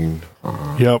MailTrain.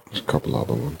 Yep. There's a couple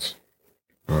other ones.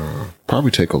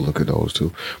 Probably take a look at those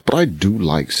too. But I do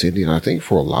like Cindy, and I think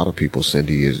for a lot of people,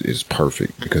 Cindy is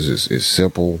perfect because it's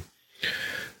simple.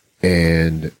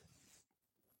 And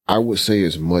I would say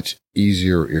it's much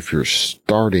easier if you're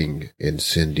starting in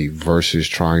Cindy versus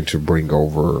trying to bring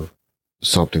over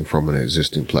something from an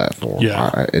existing platform.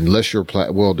 Yeah. Unless you're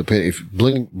if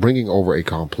bringing over a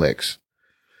complex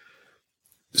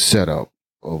set of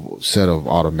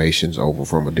automations over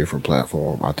from a different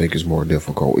platform, I think is more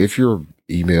difficult. If your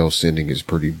email sending is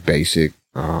pretty basic,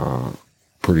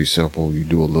 pretty simple, you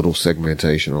do a little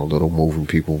segmentation or a little moving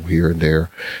people here and there,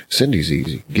 Cindy's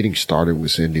easy. Getting started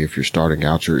with Cindy, if you're starting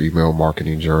out your email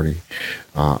marketing journey,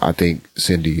 I think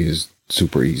Cindy is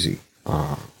super easy.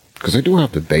 Because they do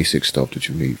have the basic stuff that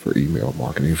you need for email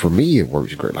marketing. For me, it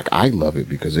works great. Like, I love it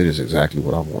because it is exactly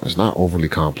what I want. It's not overly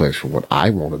complex for what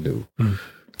I want to do.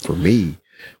 For me,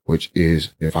 which is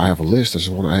if I have a list, I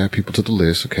just want to add people to the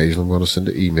list. Occasionally I'm going to send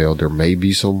an email. There may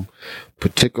be some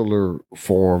particular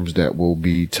forms that will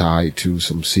be tied to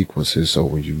some sequences. So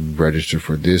when you register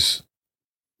for this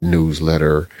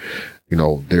newsletter,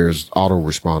 there's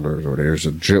autoresponders or there's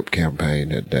a drip campaign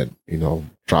that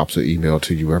drops an email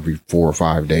to you every 4 or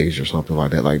 5 days or something like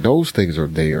that. Like, those things are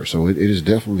there. So it is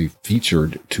definitely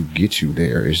featured to get you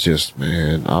there. It's just,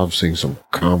 man, I've seen some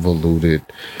convoluted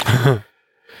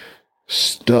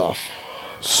stuff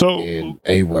in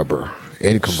Aweber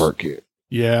and ConvertKit.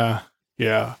 Yeah.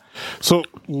 So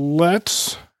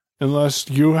let's, unless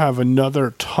you have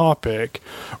another topic,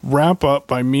 wrap up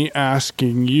by me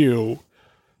asking you,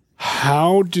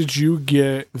 how did you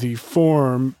get the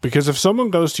form? Because if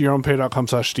someone goes to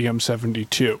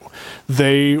yourownpay.com/DM72,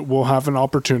 they will have an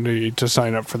opportunity to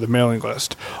sign up for the mailing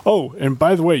list. Oh, and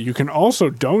by the way, you can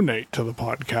also donate to the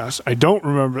podcast. I don't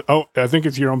remember. Oh, I think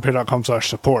it's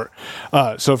yourownpay.com/support.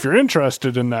 So if you're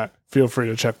interested in that, feel free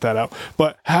to check that out.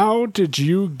 But how did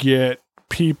you get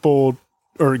people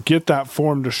or get that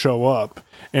form to show up?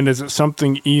 And is it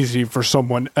something easy for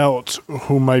someone else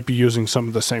who might be using some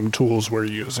of the same tools we're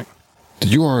using? The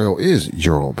URL is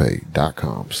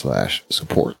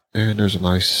yourownpay.com/support. And there's a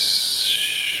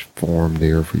nice form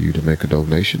there for you to make a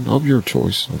donation of your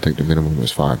choice. I think the minimum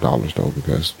is $5 though,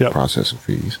 because processing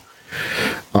fees.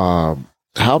 How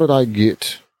did I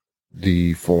get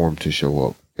the form to show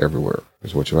up everywhere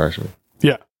is what you're asking?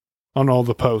 Yeah. On all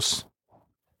the posts.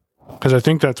 Because I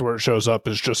think that's where it shows up,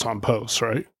 is just on posts,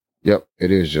 right? Yep, it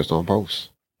is just on posts.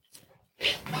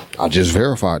 I just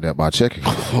verified that by checking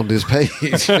on this page.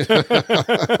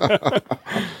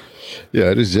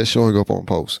 Yeah, it is just showing up on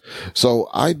posts. So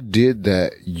I did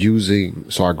that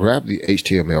so I grabbed the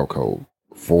HTML code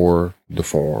for the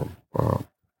form,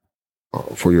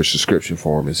 for your subscription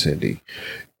form in Cindy,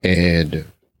 and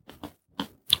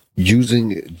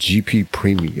using GP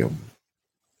Premium,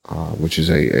 which is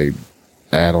a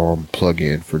add-on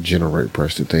plugin for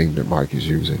GeneratePress, the thing that Mike is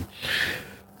using,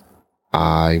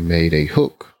 I made a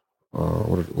hook.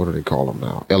 What do they call them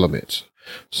now? Elements.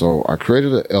 So I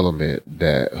created an element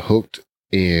that hooked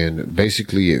in.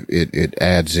 Basically, it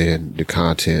adds in the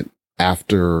content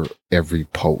after every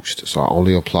post. So I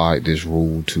only applied this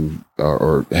rule to,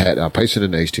 I pasted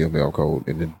an HTML code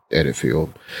in the edit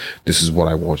field. This is what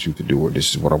I want you to do, or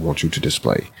this is what I want you to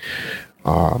display.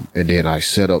 And then I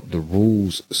set up the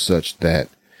rules such that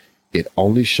it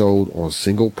only showed on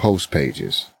single post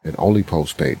pages, and only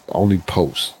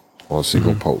posts on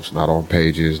single posts, not on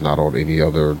pages, not on any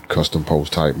other custom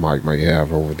post type Mike may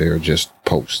have over there, just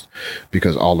posts,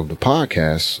 because all of the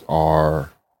podcasts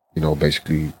are,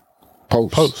 basically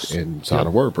posts inside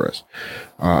of WordPress.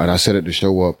 And I set it to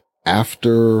show up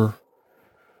after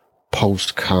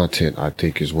post content, I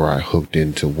think, is where I hooked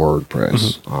into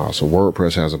WordPress. So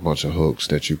WordPress has a bunch of hooks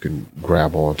that you can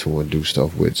grab onto and do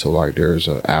stuff with. So like there's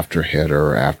a after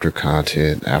header, after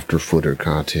content, after footer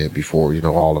content, before,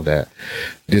 all of that.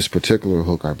 This particular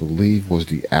hook, I believe, was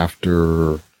the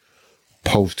after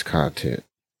post content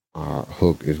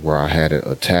hook is where I had it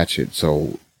attach it.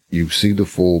 So you see the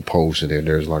full post, and then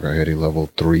there's like a heading level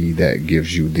 3 that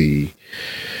gives you the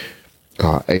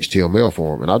HTML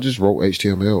form. And I just wrote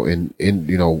HTML, and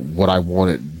what I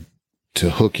wanted to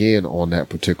hook in on that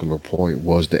particular point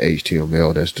was the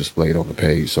HTML that's displayed on the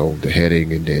page. So the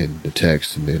heading, and then the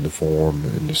text, and then the form,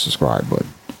 and the subscribe button.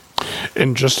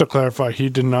 And just to clarify, he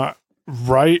did not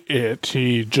write it.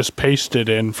 He just pasted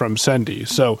in from Sendy.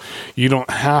 So you don't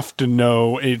have to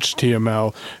know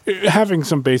HTML. Having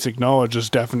some basic knowledge is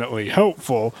definitely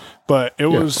helpful, but I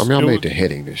made the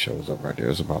heading that shows up right there.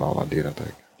 That's about all I did, I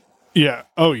think. Yeah.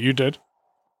 Oh, you did?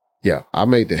 Yeah, I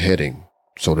made the heading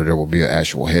so that there will be an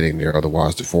actual heading there.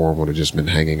 Otherwise, the form would have just been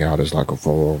hanging out as like a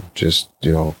form, just,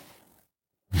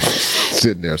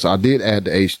 sitting there. So I did add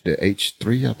the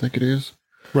H3, I think it is.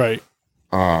 Right.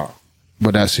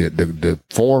 But that's it. The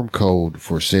form code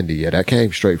for Cindy, that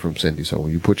came straight from Cindy. So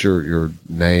when you put your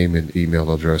name and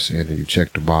email address in, and you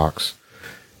check the box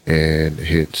and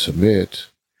hit submit,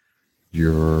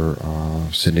 you're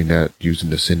sending that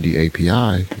using the Cindy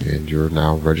API, and you're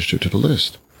now registered to the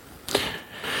list.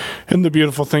 And the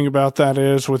beautiful thing about that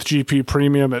is with GP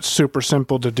Premium, it's super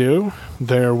simple to do.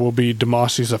 There will be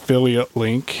Demasi's affiliate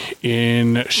link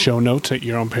in show notes at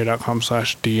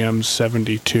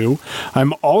yourownpay.com/DM72.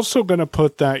 I'm also going to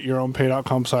put that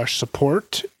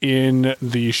yourownpay.com/support in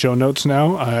the show notes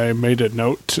now. I made a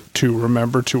note to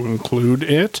remember to include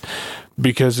it,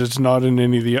 because it's not in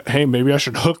any of the, hey, maybe I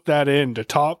should hook that in to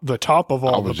the top of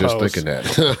all the posts. I was just thinking that.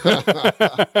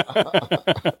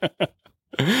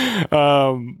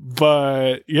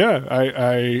 But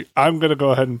yeah, I'm going to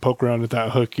go ahead and poke around at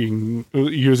that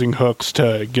using hooks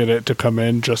to get it to come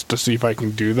in, just to see if I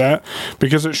can do that,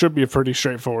 because it should be a pretty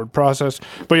straightforward process.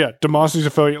 But yeah, Demasi's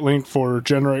affiliate link for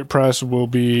GeneratePress will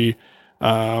be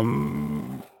at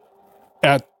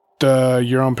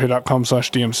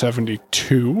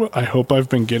yourownpay.com/DM72. I hope I've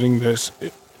been getting this.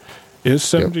 Is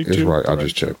 72? Yep, it's right. I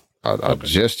just checked. I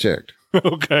just checked.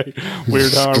 Okay.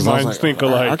 Weird how our minds think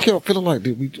alike. I kept feeling like,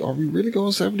 are we really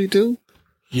going 72?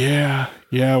 Yeah,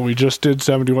 we just did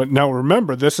 71. Now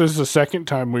remember, this is the second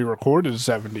time we recorded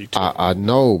 72. I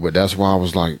know, but that's why I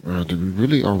was like, do we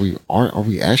really, are we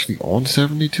actually on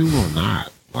 72 or not?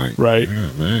 Like, right.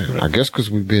 Yeah, man. Right. I guess because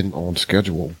we've been on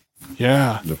schedule.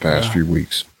 Yeah. The past few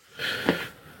weeks.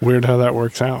 Weird how that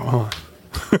works out, huh?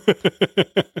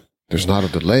 There's not a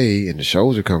delay, and the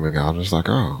shows are coming out. It's like,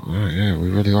 oh, yeah, we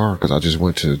really are. Because I just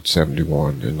went to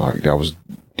 71, and like that was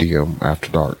DM After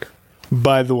Dark.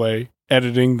 By the way,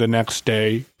 editing the next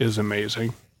day is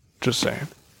amazing. Just saying.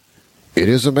 It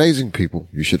is amazing, people.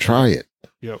 You should try it.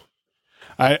 Yep.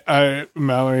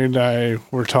 Mallory and I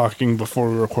were talking before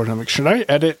we recorded. I'm like, should I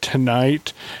edit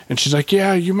tonight? And she's like,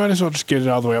 yeah, you might as well just get it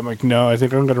out of the way. I'm like, no, I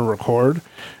think I'm going to record.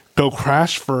 Go go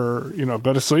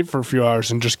to sleep for a few hours,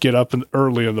 and just get up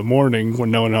early in the morning when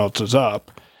no one else is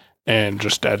up, and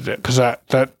just edit it, because that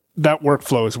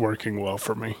workflow is working well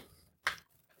for me.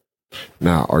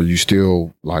 Now, are you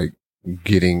still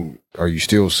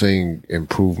seeing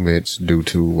improvements due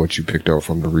to what you picked up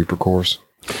from the Reaper course?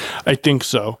 I think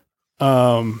so.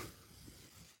 Yeah,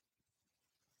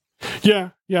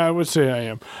 I would say I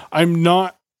am. I'm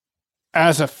not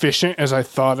as efficient as I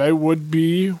thought I would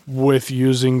be with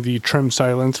using the trim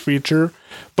silence feature,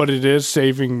 but it is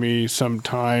saving me some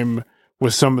time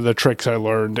with some of the tricks I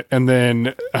learned. And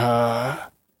then the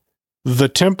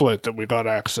template that we got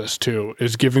access to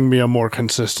is giving me a more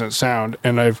consistent sound,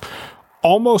 and I've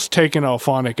almost taken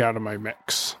Alphonic out of my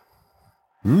mix.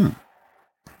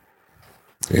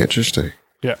 Interesting.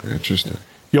 Yeah. Interesting.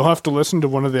 You'll have to listen to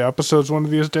one of the episodes one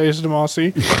of these days,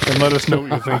 Demasi, and let us know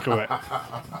what you think of it.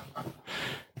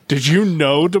 Did you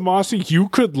know, Demasi, you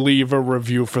could leave a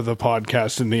review for the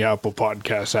podcast in the Apple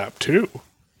Podcast app, too?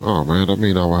 Oh, man, I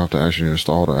mean, I will have to actually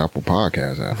install the Apple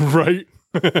Podcast app. Right.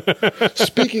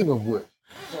 Speaking of which,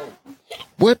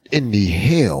 what in the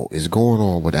hell is going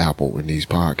on with Apple in these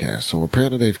podcasts? So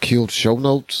apparently they've killed show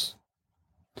notes.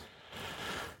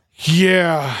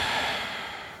 Yeah.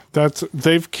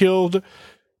 They've killed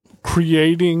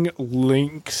creating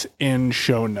links in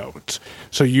show notes.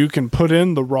 So you can put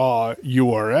in the raw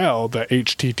URL, the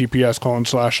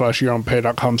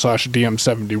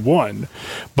https://yourownpay.com/DM71,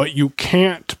 but you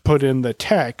can't put in the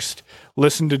text,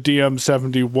 listen to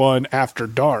DM71 after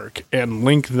dark, and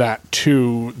link that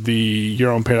to the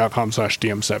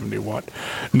yourownpay.com/DM71.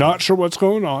 Not sure what's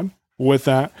going on with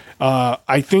that.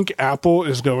 I think Apple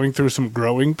is going through some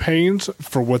growing pains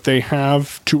for what they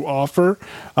have to offer,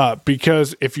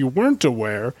 because if you weren't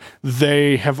aware,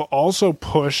 they have also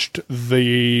pushed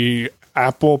the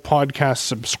Apple Podcast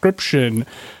subscription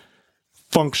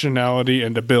functionality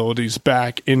and abilities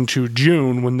back into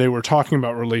June when they were talking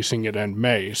about releasing it in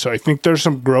May. So I think there's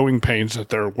some growing pains that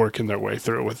they're working their way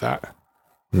through with that.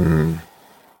 I'm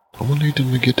going to need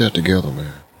them to get that together,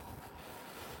 man.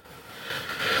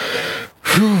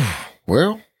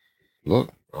 Well, look,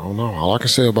 I don't know. All I can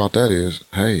say about that is,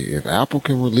 hey, if Apple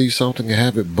can release something and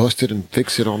have it busted and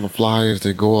fix it on the fly as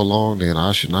they go along, then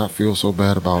I should not feel so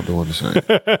bad about doing the same.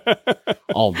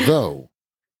 Although,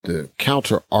 the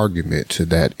counter argument to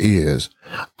that is,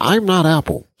 I'm not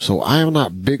Apple, so I am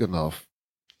not big enough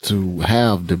to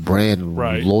have the brand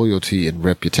loyalty and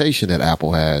reputation that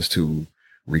Apple has to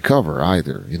recover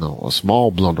either. You know, a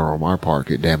small blunder on my part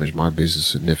could damage my business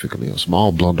significantly. A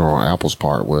small blunder on Apple's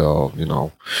part, well, you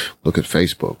know, look at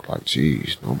Facebook. Like,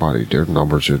 geez, their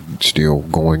numbers are still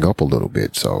going up a little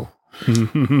bit. So,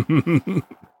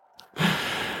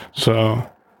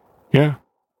 yeah,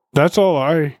 that's all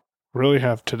I really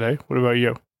have today. What about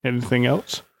you? Anything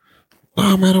else?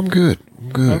 Oh, man, I'm good.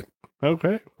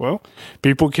 Okay. Well,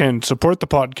 people can support the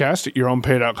podcast at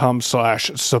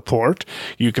yourownpay.com/support.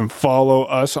 You can follow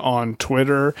us on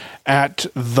Twitter at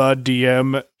the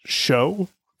DM Show,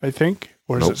 I think.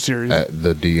 Or is it series? At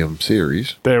the DM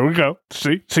series. There we go.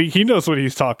 See, he knows what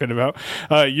he's talking about.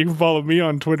 You can follow me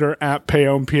on Twitter at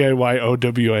Payon,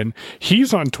 P-A-Y-O-W-N.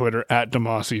 He's on Twitter at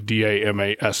Damasi,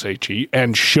 D-A-M-A-S-H-E.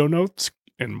 And show notes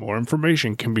and more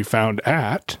information can be found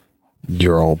at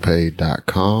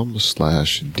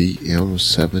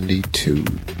yourownpay.com/DM72.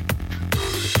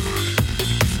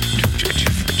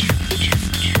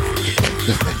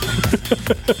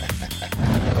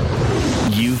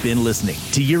 You've been listening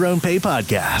to Your Own Pay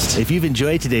Podcast. If you've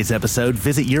enjoyed today's episode,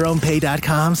 visit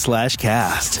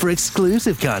yourownpay.com/cast for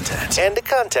exclusive content and to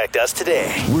contact us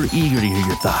today. We're eager to hear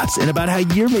your thoughts and about how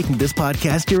you're making this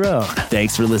podcast your own.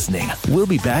 Thanks for listening. We'll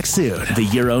be back soon. The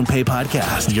Your Own Pay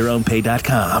Podcast,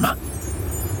 yourownpay.com.